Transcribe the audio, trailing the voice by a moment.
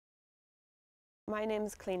My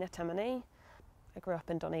name's Clíodhna Timoney. I grew up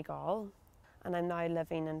in Donegal and I'm now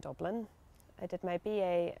living in Dublin. I did my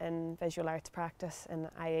BA in Visual Arts Practice in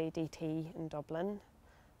IADT in Dublin,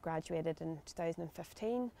 graduated in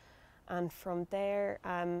 2015, and from there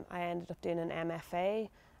I ended up doing an MFA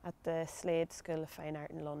at the Slade School of Fine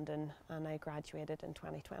Art in London, and I graduated in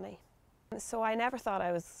 2020. So I never thought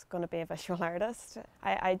I was going to be a visual artist.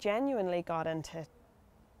 I genuinely got into it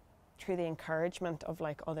through the encouragement of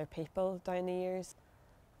other people down the years.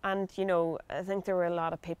 And I think there were a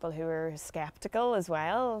lot of people who were sceptical as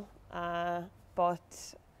well,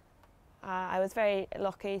 but I was very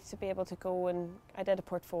lucky to be able to go, and I did a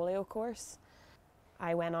portfolio course.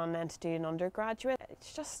 I went on then to do an undergraduate.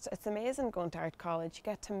 It's amazing going to art college. You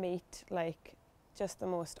get to meet just the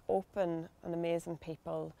most open and amazing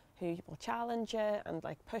people who will challenge you and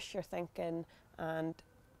push your thinking and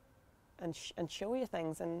show you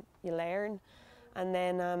things, and you learn. And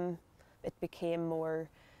then it became more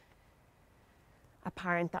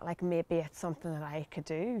apparent that maybe it's something that I could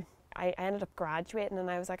do. I ended up graduating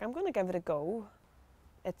and I was like, I'm going to give it a go.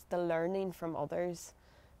 It's the learning from others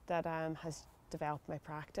that has developed my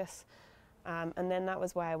practice. And then that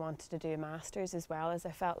was why I wanted to do a master's as well, as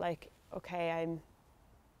I felt like, okay,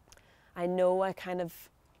 I know what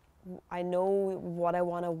I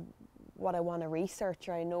want to research,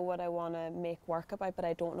 or I know what I want to make work about, but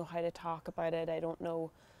I don't know how to talk about it. I don't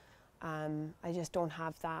know. I just don't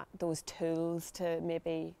have those tools to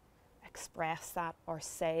maybe express that or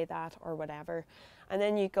say that or whatever. And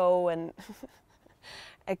then you go and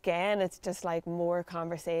again, it's just more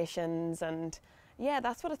conversations, and yeah,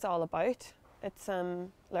 that's what it's all about. It's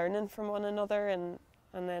learning from one another, and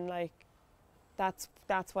then that's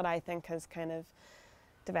what I think has kind of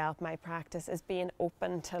developed my practice, is being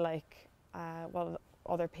open to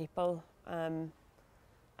other people and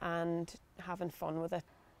having fun with it.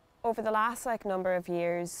 Over the last number of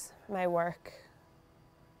years, my work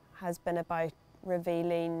has been about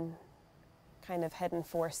revealing kind of hidden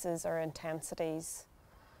forces or intensities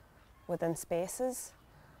within spaces.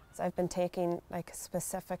 So I've been taking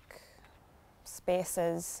specific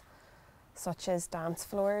spaces such as dance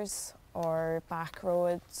floors or back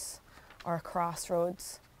roads or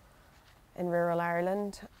crossroads in rural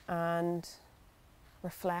Ireland, and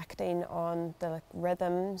reflecting on the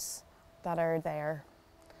rhythms that are there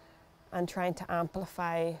and trying to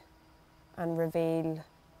amplify and reveal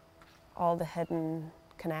all the hidden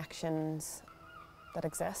connections that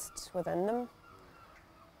exist within them.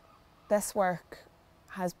 This work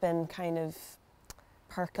has been kind of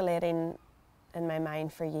percolating in my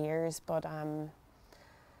mind for years, but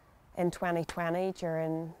in 2020,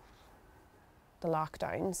 during the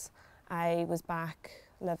lockdowns, I was back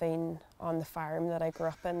living on the farm that I grew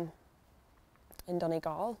up in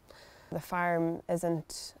Donegal. The farm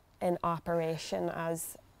isn't in operation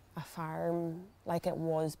as a farm like it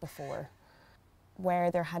was before.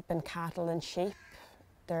 Where there had been cattle and sheep,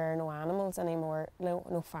 there are no animals anymore,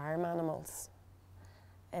 no farm animals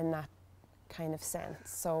in that kind of sense.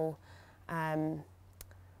 So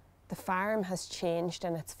the farm has changed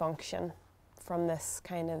in its function from this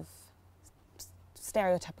kind of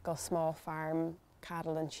stereotypical small farm,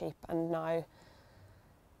 cattle and sheep, and now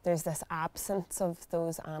there's this absence of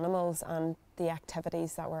those animals and the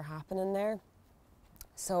activities that were happening there.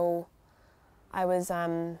 So I was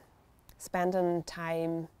spending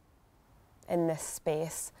time in this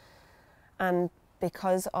space, and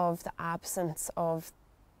because of the absence of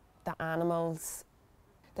the animals,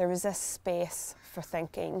 there was this space for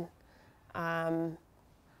thinking, and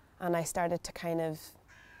I started to kind of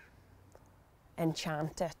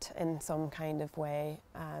enchant it in some kind of way,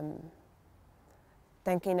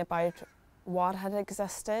 thinking about what had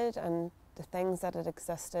existed and the things that had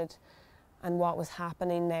existed and what was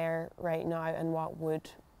happening there right now, and what would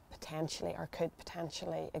potentially or could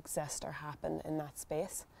potentially exist or happen in that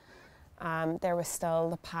space. There was still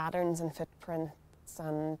the patterns and footprints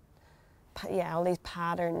and all these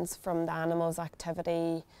patterns from the animals'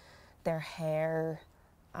 activity, their hair,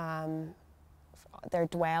 their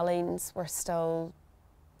dwellings were still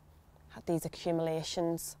had these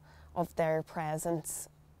accumulations of their presence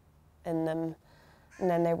in them. And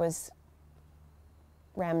then there was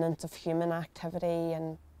remnants of human activity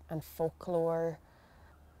and folklore,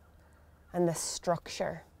 and this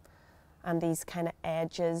structure and these kind of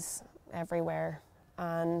edges everywhere.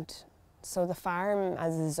 And so the farm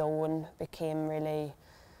as a zone became really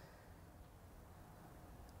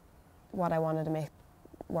what I wanted to make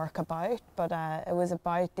work about, but it was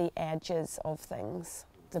about the edges of things,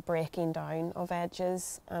 the breaking down of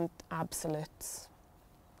edges and absolutes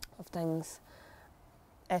of things.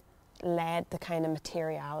 It led the kind of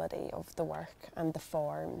materiality of the work and the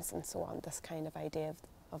forms and so on, this kind of idea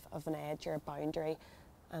of an edge or a boundary,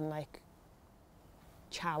 and like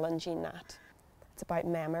challenging that. It's about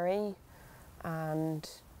memory, and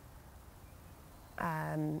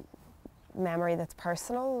memory that's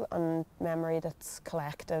personal and memory that's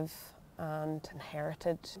collective and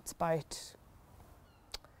inherited. It's about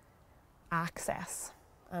access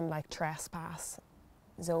and like trespass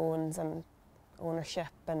zones and ownership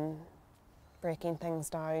and breaking things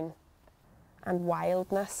down. And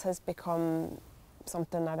wildness has become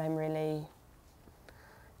something that I'm really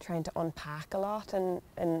trying to unpack a lot, and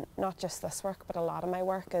not just this work, but a lot of my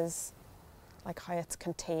work is like how it's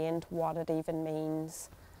contained, what it even means,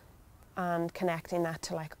 and connecting that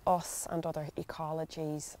to like us and other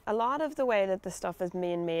ecologies. A lot of the way that the stuff is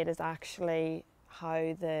being made is actually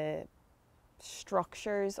how the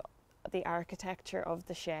structures, the architecture of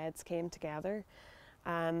the sheds came together.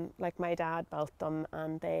 Like my dad built them,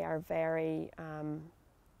 and they are very,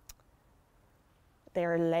 they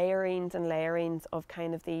are layerings and layerings of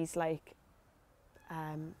kind of these like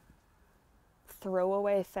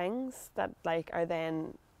throwaway things that like are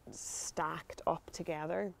then stacked up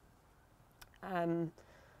together. And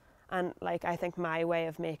like I think my way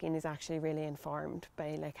of making is actually really informed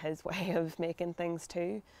by like his way of making things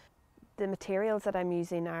too. The materials that I'm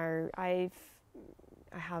using are, I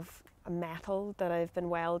have a metal that I've been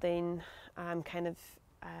welding,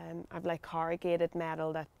 I've like corrugated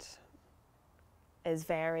metal that is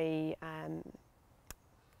very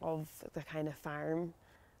of the kind of farm.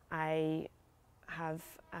 I have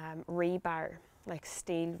rebar, like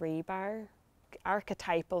steel rebar,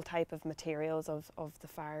 archetypal type of materials of the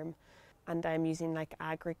farm, and I'm using like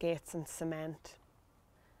aggregates and cement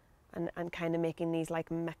and kind of making these like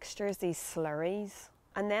mixtures, these slurries,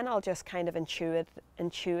 and then I'll just kind of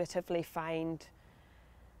intuitively find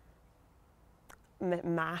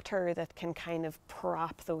matter that can kind of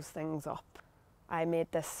prop those things up. I made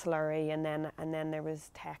this slurry, and then there was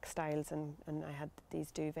textiles, and I had these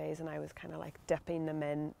duvets, and I was kind of like dipping them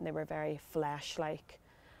in. They were very flesh-like.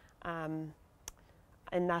 And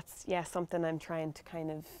that's, yeah, something I'm trying to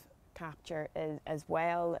kind of capture as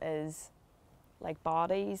well as like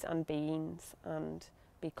bodies and beings and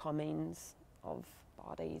becomings of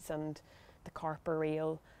bodies and the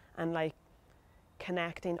corporeal, and like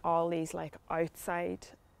connecting all these like outside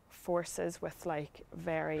forces with like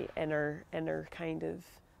very inner kind of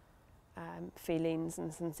feelings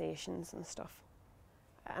and sensations and stuff.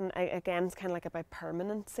 And again, it's kind of like about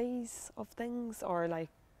permanencies of things, or like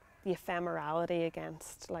the ephemerality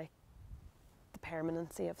against like the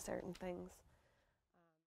permanency of certain things.